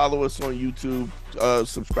 Please follow us on YouTube.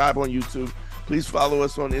 Subscribe on YouTube. Please follow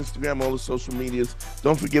us on Instagram, all the social medias.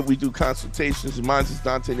 Don't forget we do consultations. Mine is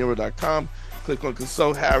DanteNero.com. Click on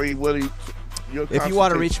consult. Harry, what are your If you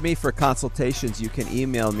want to reach me for consultations, you can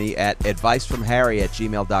email me at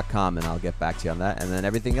advicefromharry@gmail.com, and I'll get back to you on that. And then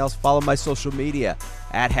everything else, follow my social media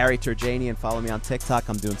at Harry Turjanian. Follow me on TikTok.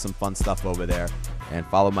 I'm doing some fun stuff over there. And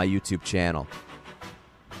follow my YouTube channel.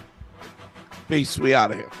 Peace. We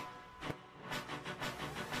out of here.